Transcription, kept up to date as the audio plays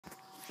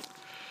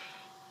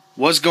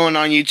What's going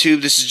on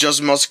YouTube? This is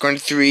Joseph Multicorn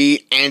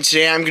 3, and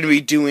today I'm going to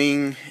be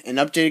doing an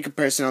updated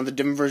comparison on the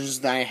different versions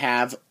that I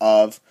have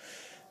of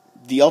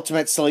the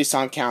Ultimate Silly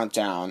Song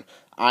Countdown.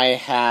 I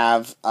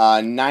have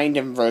 9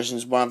 different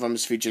versions. One of them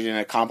is featured in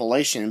a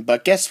compilation,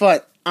 but guess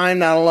what? I'm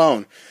not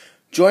alone.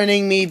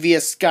 Joining me via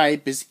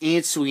Skype is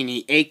Ian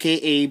Sweeney,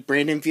 aka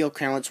Brandon Field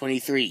Cranlet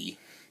 23.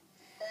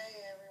 Hey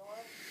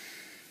everyone.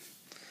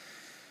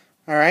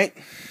 Alright,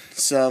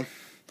 so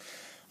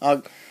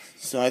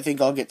I think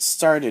I'll get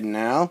started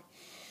now.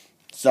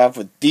 Start off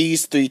with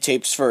these 3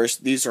 tapes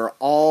first. These are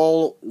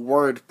all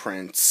word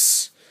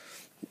prints.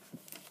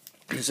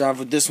 Start off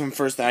with this one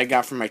first that I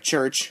got from my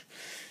church.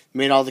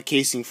 Made all the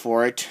casing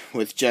for it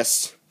with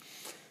just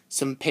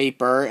some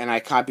paper, and I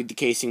copied the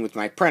casing with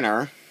my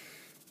printer.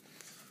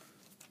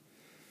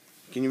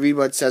 Can you read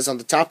what it says on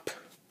the top?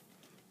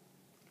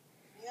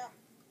 Yeah.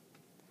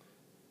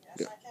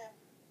 Yes, I can.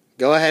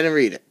 Go ahead and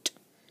read it.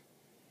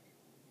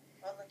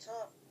 On the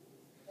top,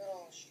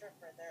 little strip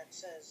right there, it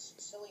says,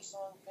 "Silly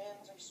song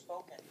fans have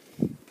spoken."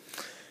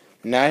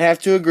 And I'd have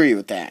to agree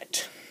with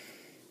that.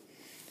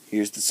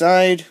 Here's the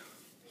side.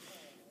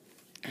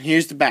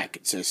 Here's the back.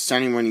 It says,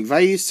 Sunday morning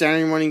value,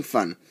 Saturday morning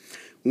fun.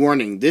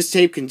 Warning, this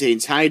tape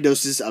contains high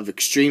doses of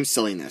extreme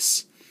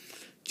silliness.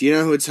 Do you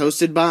know who it's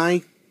hosted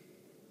by?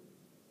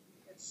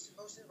 It's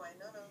hosted by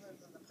none other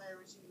than the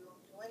pirates who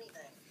don't do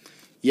anything.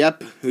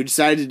 Yep, who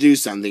decided to do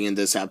something in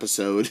this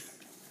episode.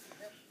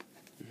 Yep.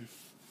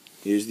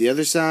 Here's the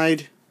other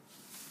side.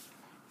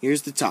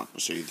 Here's the top. I'll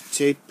show you the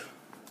tape.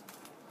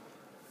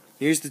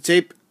 Here's the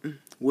tape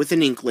with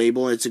an ink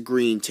label. It's a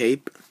green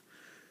tape.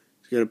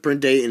 It's got a print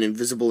date and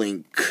invisible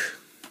ink.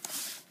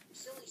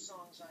 Silly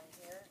songs on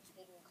here,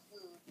 it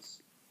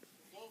includes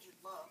Endangered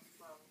Love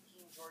from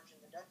King George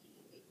and the Ducky,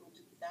 April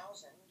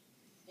 2000,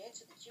 Dance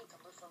of the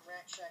Cucumber from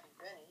Rat Shaggy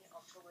Benny,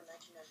 October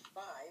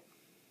 1995,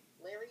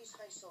 Larry's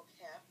High Silk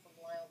Hat from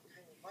Wild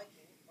Tiny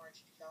Viking,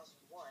 March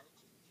 2001,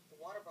 The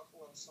Water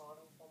Buffalo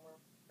Song from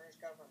Ernest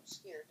Got From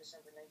Scared,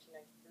 December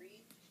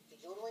 1993, The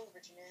Yodeling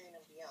Virginarian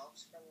of the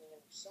Alps from The End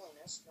of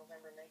Silliness,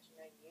 November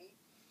 1998,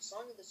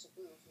 Song of the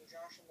Cebu from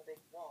Josh and the Big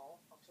Wall,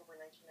 October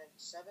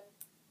 1997,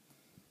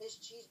 His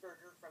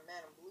Cheeseburger from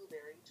Madame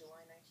Blueberry,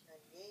 July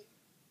 1998,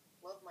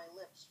 Love My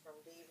Lips from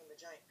Dave and the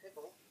Giant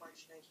Pickle,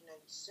 March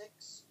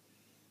 1996,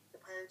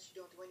 The Pirates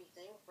Who Don't Do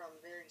Anything from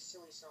Very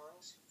Silly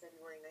Songs,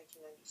 February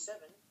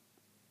 1997,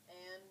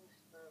 and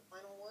the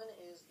final one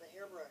is the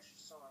Hairbrush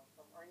song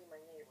from Are You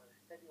My Neighbor,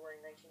 February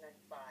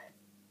 1995.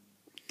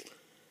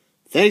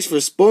 Thanks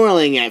for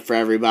spoiling it for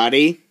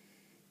everybody.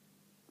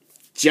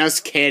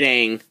 Just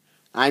kidding.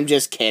 I'm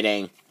just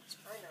kidding.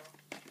 I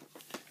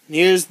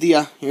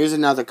know. Here's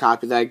another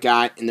copy that I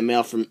got in the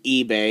mail from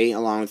eBay,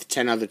 along with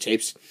 10 other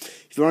tapes.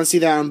 If you want to see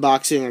that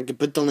unboxing, I can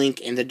put the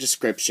link in the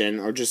description,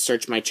 or just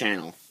search my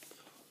channel.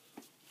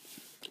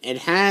 It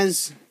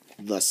has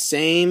the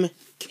same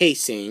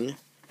casing,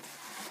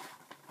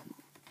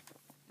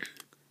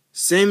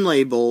 same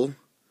label,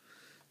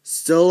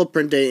 still a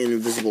print date in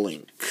invisible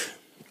ink.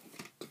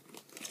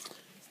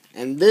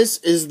 And this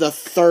is the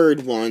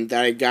third one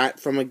that I got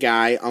from a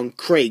guy on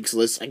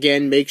Craigslist.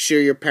 Again, make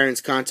sure your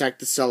parents contact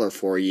the seller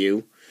for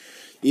you.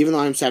 Even though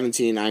I'm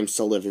 17, I'm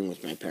still living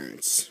with my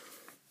parents.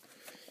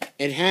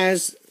 It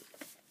has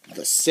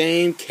the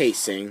same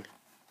casing,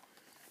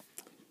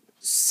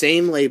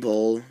 same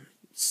label,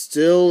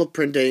 still a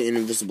print date in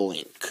invisible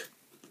ink.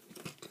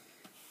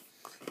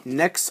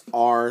 Next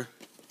are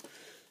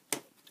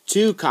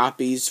 2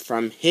 copies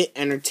from Hit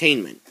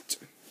Entertainment.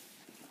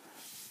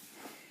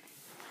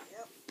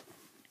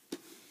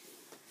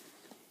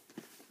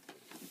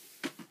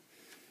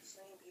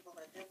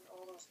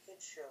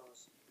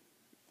 Shows.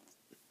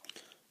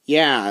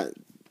 Yeah,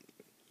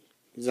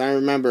 because I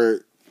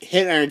remember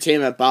Hit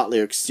Entertainment bought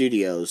Lyric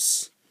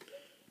Studios,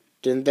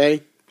 didn't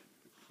they?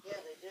 Yeah,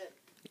 they did.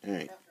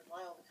 Alright. After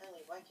Wild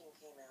Tiny Viking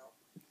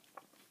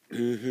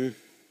came out.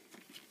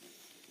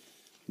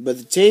 But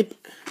the tape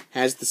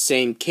has the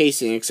same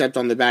casing, except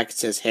on the back it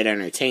says Hit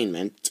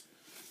Entertainment.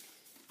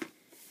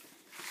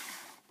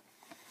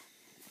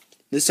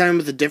 This time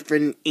with a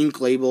different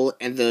ink label,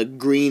 and the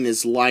green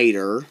is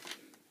lighter.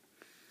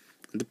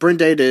 The print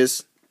date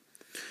is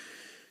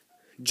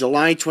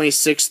July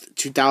 26th,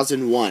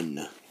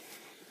 2001.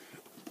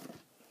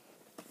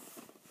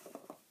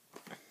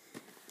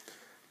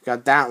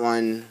 Got that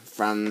one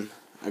from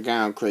a guy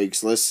on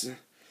Craigslist.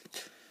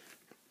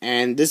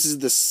 And this is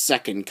the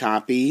second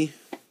copy.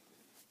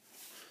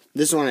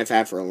 This one I've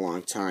had for a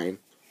long time.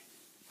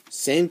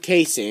 Same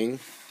casing.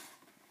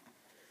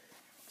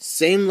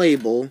 Same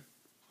label.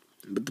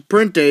 But the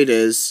print date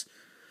is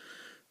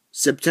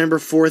September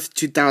 4th,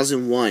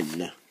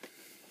 2001.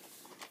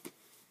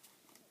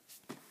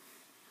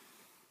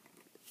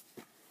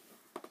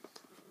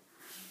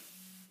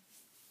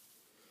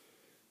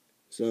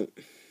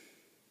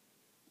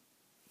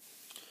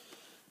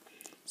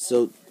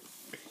 So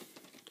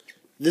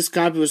this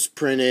copy was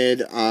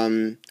printed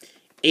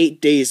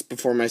 8 days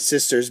before my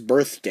sister's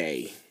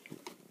birthday.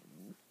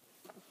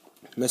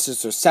 My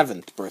sister's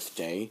 7th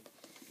birthday.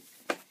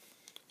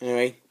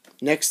 Anyway,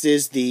 Next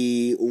is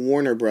the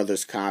Warner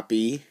Brothers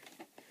copy.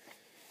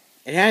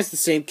 It has the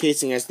same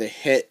casing as the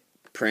Hit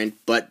print,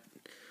 but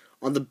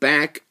on the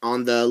back,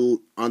 on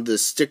the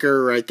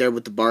sticker right there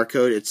with the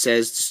barcode, it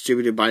says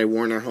distributed by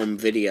Warner Home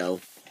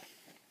Video.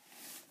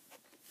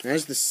 It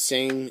has the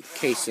same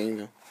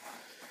casing,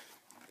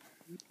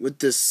 with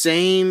the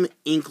same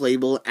ink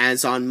label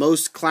as on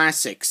most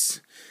classics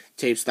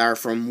tapes that are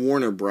from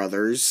Warner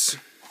Brothers.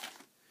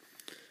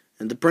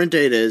 And the print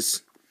date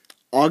is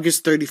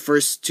August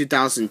 31st,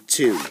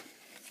 2002.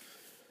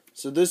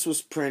 So this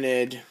was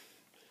printed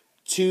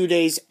 2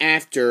 days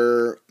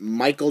after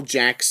Michael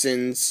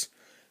Jackson's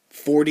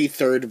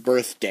 43rd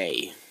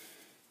birthday.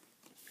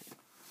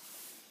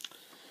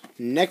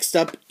 Next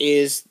up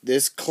is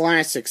this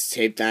classics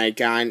tape that I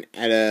got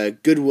at a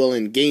Goodwill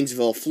in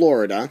Gainesville,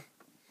 Florida,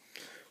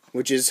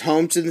 which is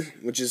home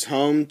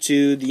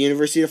to the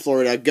University of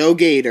Florida. Go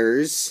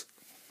Gators!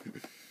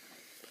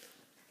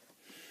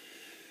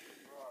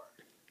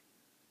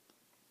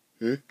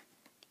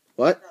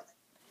 What?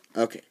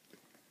 Okay.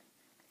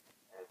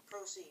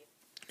 Proceed.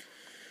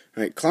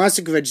 Alright,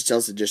 Classic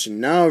VeggieTales Edition.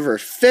 Now over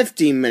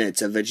 50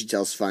 minutes of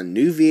VeggieTales fun.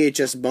 New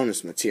VHS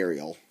bonus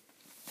material.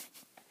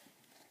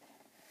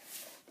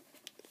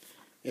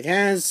 It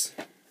has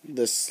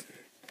this.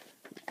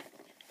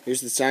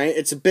 Here's the sign.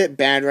 It's a bit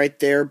bad right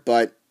there,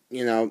 but,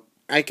 you know,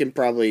 I can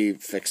probably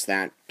fix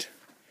that.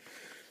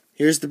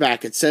 Here's the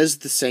back. It says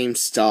the same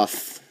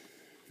stuff.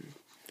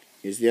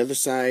 Here's the other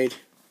side.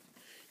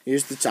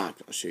 Here's the top.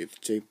 I'll show you the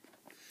tape.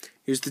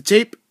 Here's the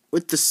tape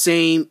with the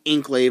same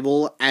ink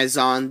label as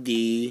on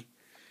the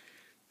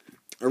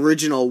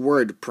original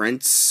Word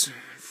prints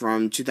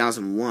from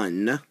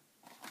 2001.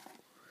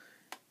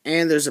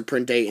 And there's a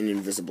print date in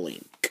invisible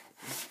ink.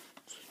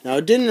 Now,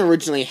 it didn't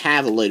originally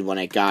have a lid when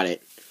I got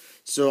it,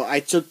 so I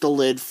took the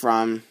lid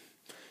from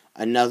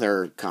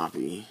another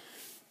copy.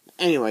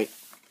 Anyway,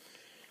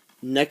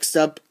 next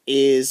up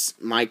is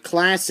my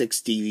Classics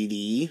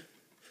DVD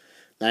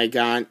that I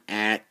got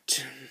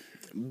at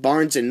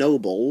Barnes &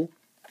 Noble.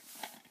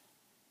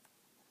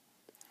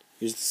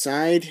 Here's the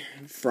side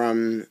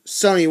from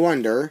Sony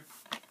Wonder.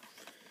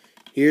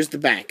 Here's the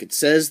back. It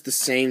says the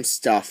same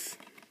stuff.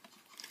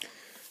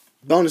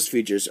 Bonus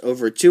features.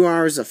 Over 2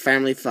 hours of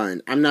family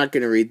fun. I'm not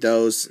going to read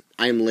those.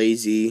 I'm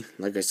lazy,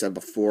 like I said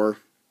before.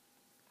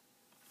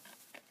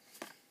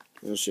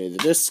 I'll show you the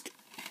disc.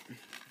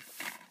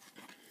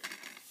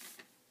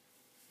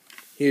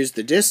 Here's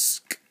the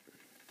disc.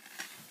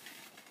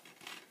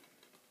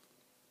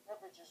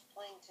 Just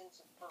plain tints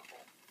of purple.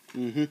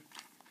 Mm-hmm.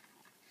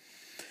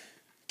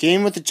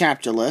 Came with the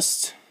chapter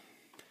list.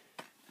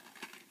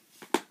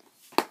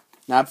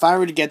 Now, if I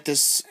were to get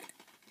this,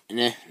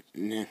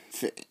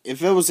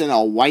 if it was in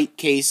a white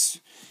case,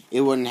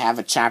 it wouldn't have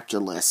a chapter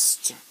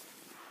list.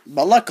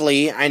 But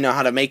luckily, I know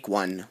how to make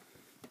one.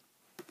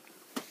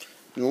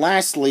 And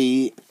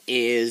lastly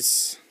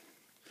is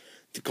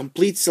the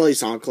complete Silly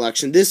Song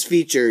collection. This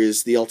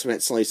features the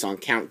Ultimate Silly Song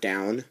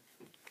Countdown.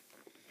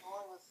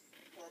 Along with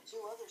 2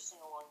 other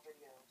sing-along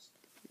videos.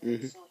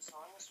 Mm-hmm. Silly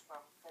Songs from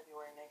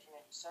February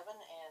 1997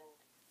 and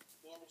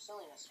The End of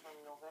Silliness from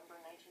November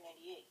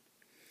 1998.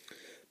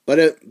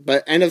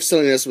 But End of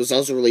Silliness was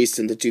also released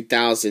in the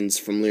 2000s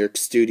from Lyric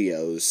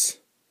Studios.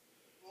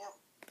 Yep.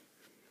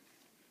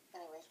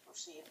 Anyways,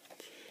 proceed.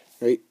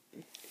 Right.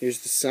 Here's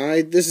the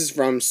side. This is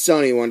from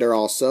Sony Wonder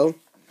also.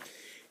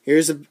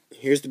 Here's the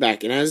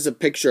back. It has a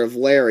picture of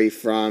Larry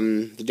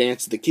from The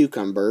Dance of the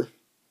Cucumber.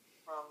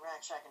 From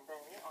Rat Shack and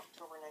Bentley,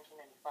 October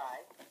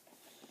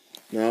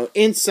 1995. Now,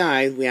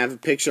 inside, we have a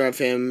picture of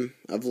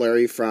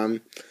Larry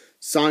from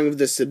Song of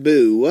the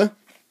Cebu. From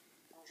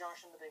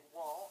Josh and the Big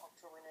Wall,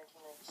 October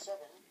 1997.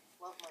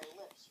 Love My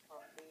Lips from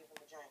Dave and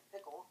the Giant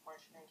Pickle,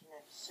 March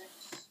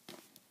 1996.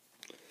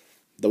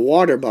 The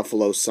Water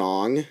Buffalo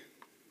Song.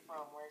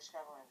 From Where's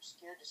Scotland I'm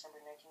Scared, December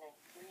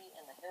 1993.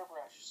 And the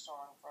Hairbrush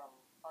Song from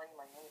Are You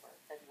My Neighbor,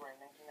 February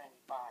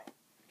 1995.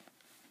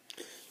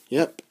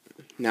 Yep.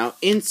 Now,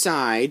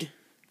 inside,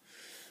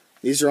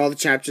 these are all the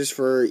chapters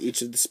for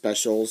each of the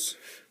specials.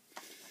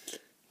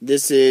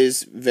 This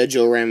is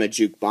Veggie-O-Rama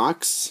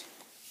Jukebox.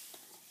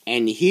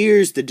 And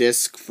here's the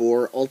disc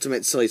for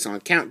Ultimate Silly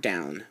Song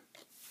Countdown.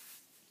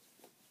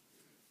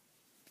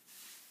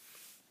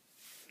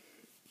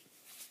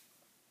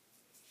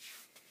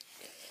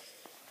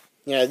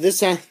 Yeah, this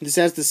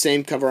has the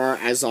same cover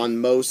art as on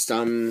most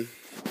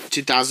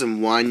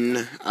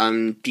 2001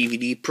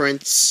 DVD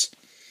prints.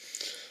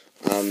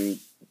 I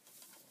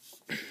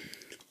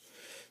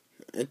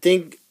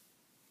think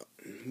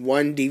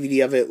one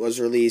DVD of it was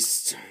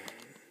released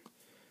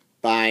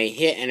by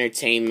Hit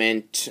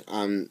Entertainment,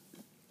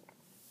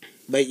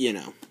 but you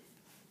know.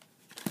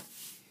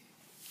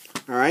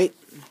 Alright,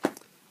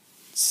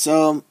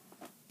 so,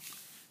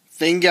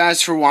 thank you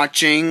guys for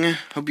watching,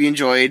 hope you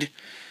enjoyed.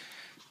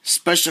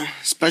 Special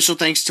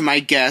thanks to my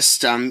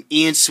guest,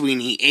 Ian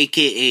Sweeney,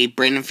 aka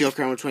Brandon Field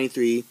Crown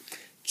 23.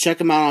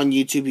 Check him out on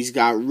YouTube. He's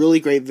got really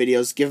great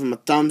videos. Give him a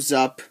thumbs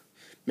up.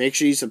 Make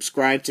sure you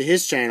subscribe to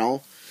his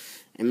channel.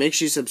 And make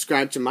sure you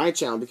subscribe to my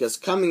channel, because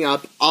coming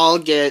up, I'll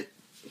get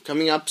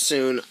coming up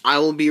soon, I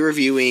will be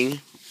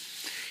reviewing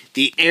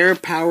the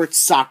air-powered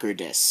soccer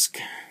disc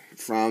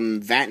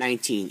from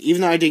VAT19.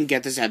 Even though I didn't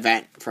get this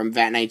from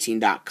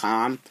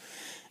VAT19.com,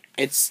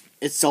 it's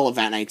still a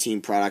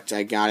VAT19 product.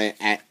 I got it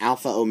at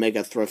Alpha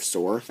Omega Thrift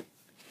Store.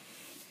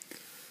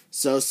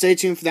 So stay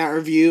tuned for that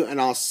review,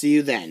 and I'll see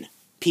you then.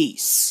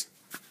 Peace.